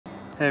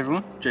Hey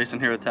everyone, Jason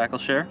here with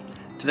TackleShare.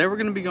 Today we're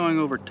going to be going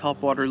over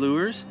topwater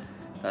lures.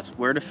 That's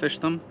where to fish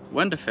them,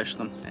 when to fish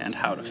them, and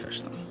how to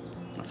fish them.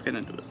 Let's get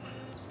into it.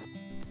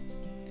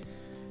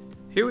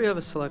 Here we have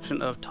a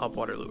selection of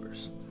topwater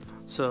lures.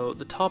 So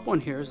the top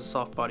one here is a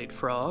soft-bodied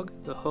frog.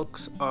 The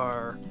hooks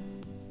are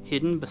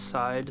hidden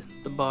beside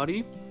the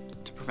body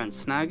to prevent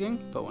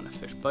snagging, but when a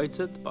fish bites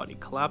it, the body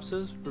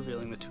collapses,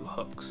 revealing the two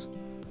hooks.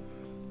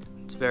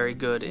 It's very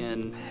good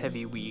in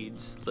heavy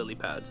weeds, lily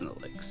pads, and the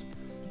lakes.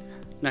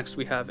 Next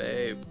we have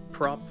a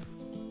prop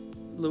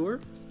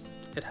lure.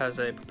 It has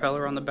a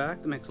propeller on the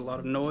back that makes a lot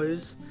of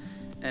noise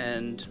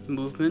and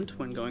movement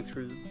when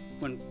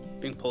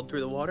being pulled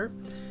through the water.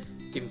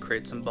 Even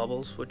creates some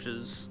bubbles, which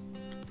is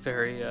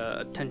very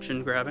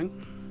attention grabbing.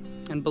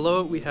 And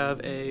below it we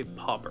have a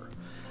popper,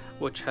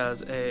 which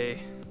has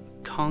a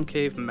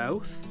concave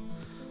mouth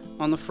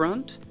on the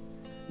front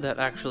that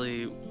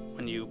actually,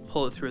 when you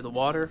pull it through the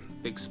water,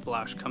 big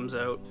splash comes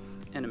out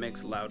and it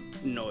makes a loud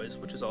noise,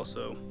 which is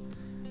also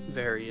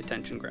very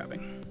attention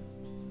grabbing.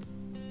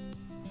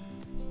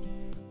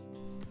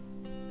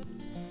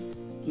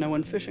 Now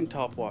when fishing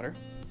topwater,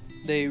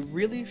 they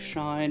really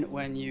shine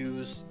when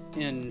used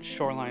in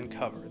shoreline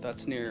cover.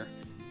 That's near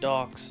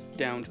docks,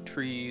 downed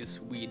trees,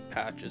 weed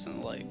patches,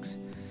 and lakes.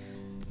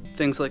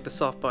 Things like the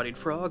soft-bodied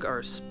frog are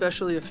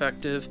especially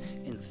effective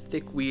in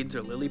thick weeds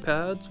or lily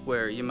pads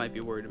where you might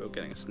be worried about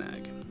getting a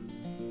snag.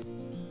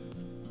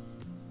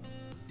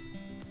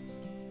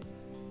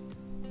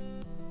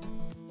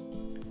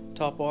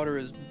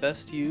 Topwater is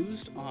best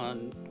used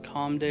on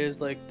calm days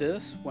like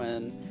this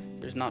when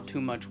there's not too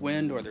much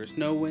wind or there's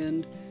no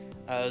wind,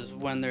 as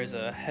when there's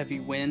a heavy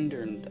wind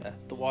and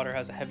the water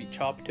has a heavy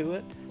chop to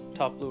it.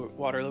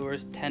 Topwater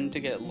lures tend to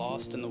get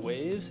lost in the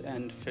waves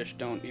and fish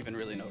don't even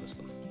really notice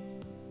them.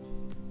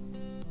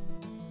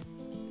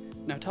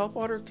 Now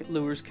topwater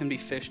lures can be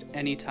fished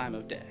any time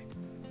of day.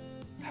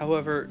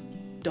 However,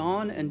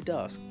 dawn and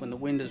dusk, when the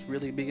wind is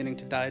really beginning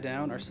to die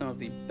down, are some of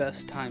the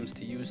best times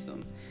to use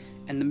them.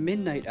 And the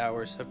midnight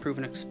hours have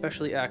proven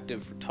especially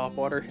active for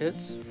topwater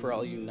hits for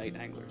all you night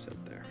anglers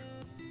out there.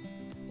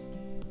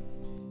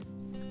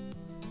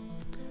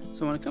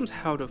 So when it comes to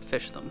how to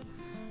fish them,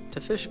 to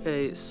fish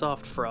a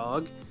soft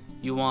frog,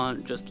 you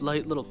want just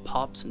light little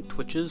pops and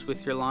twitches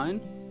with your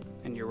line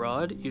and your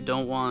rod. You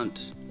don't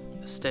want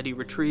a steady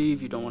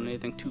retrieve, you don't want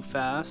anything too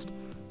fast.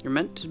 You're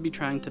meant to be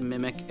trying to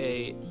mimic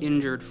a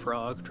injured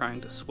frog trying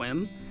to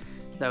swim.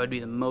 That would be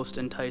the most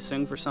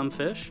enticing for some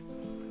fish.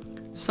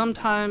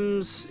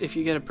 Sometimes, if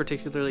you get a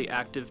particularly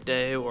active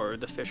day or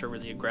the fish are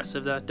really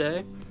aggressive that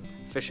day,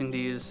 fishing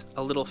these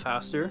a little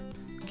faster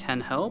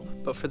can help,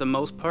 but for the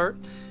most part,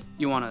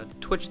 you want to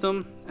twitch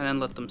them and then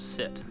let them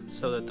sit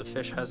so that the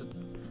fish has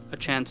a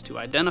chance to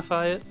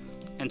identify it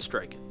and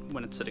strike it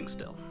when it's sitting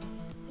still.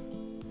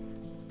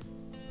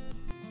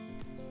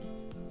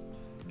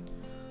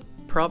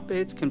 Prop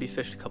baits can be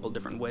fished a couple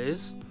different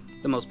ways.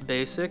 The most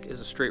basic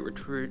is a straight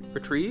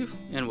retrieve,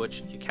 in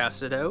which you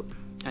cast it out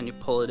and you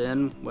pull it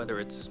in, whether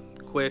it's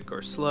quick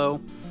or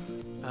slow.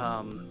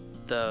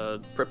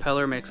 The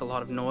propeller makes a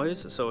lot of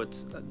noise, so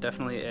it's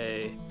definitely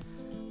a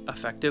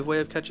effective way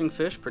of catching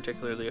fish,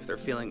 particularly if they're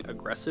feeling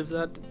aggressive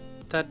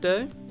that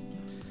day.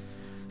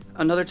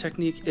 Another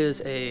technique is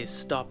a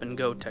stop and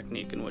go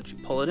technique, in which you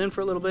pull it in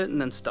for a little bit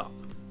and then stop.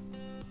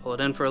 Pull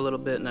it in for a little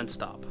bit and then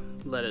stop.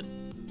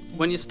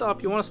 When you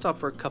stop, you want to stop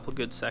for a couple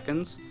good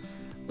seconds.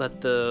 Let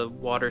the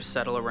water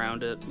settle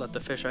around it, let the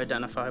fish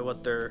identify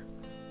what they're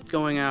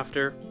going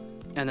after,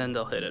 and then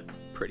they'll hit it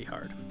pretty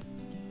hard.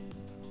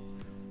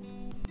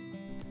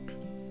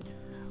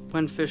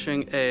 When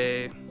fishing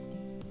a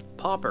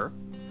popper,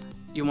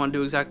 you want to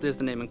do exactly as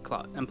the name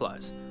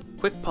implies.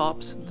 Quick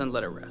pops, then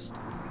let it rest.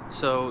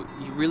 So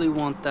you really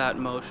want that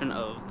motion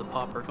of the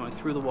popper going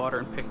through the water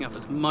and picking up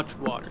as much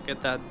water.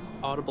 Get that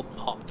audible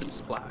pop and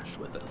splash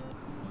with it.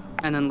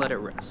 And then let it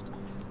rest.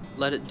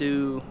 Let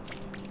the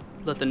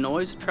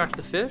noise attract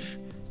the fish,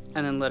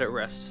 and then let it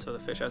rest so the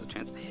fish has a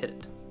chance to hit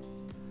it.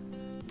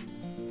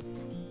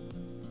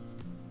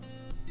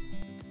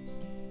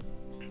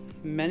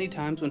 Many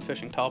times when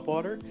fishing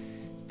topwater,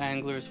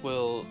 anglers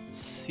will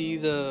see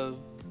the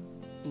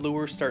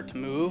lure start to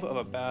move of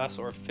a bass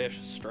or a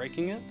fish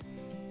striking it,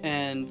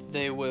 and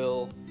they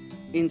will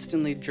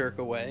instantly jerk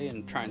away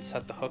and try and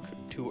set the hook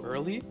too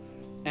early,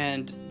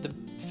 and the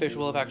fish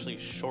will have actually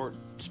short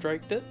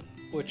striked it,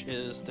 which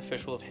is the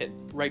fish will have hit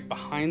right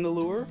behind the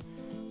lure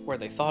where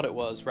they thought it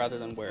was rather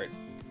than where it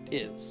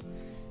is.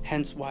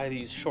 Hence why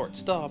these short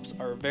stops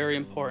are very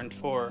important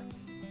for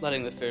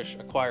letting the fish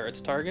acquire its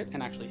target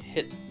and actually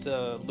hit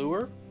the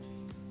lure.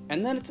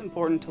 And then it's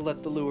important to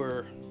let the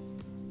lure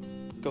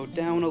go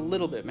down a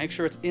little bit. Make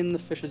sure it's in the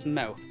fish's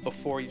mouth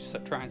before you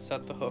try and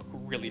set the hook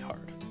really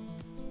hard.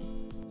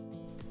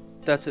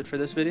 That's it for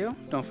this video.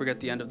 Don't forget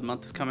the end of the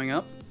month is coming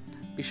up.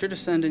 Be sure to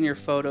send in your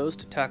photos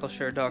to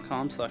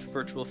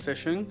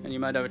TackleShare.com/virtualfishing, and you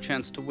might have a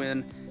chance to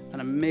win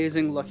an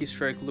amazing Lucky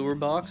Strike lure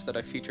box that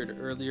I featured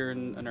earlier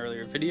in an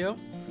earlier video,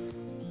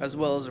 as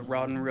well as a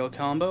rod and reel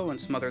combo and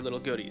some other little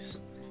goodies.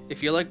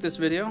 If you liked this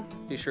video,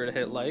 be sure to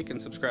hit like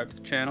and subscribe to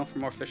the channel for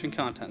more fishing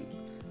content.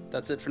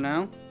 That's it for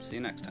now. See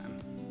you next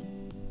time.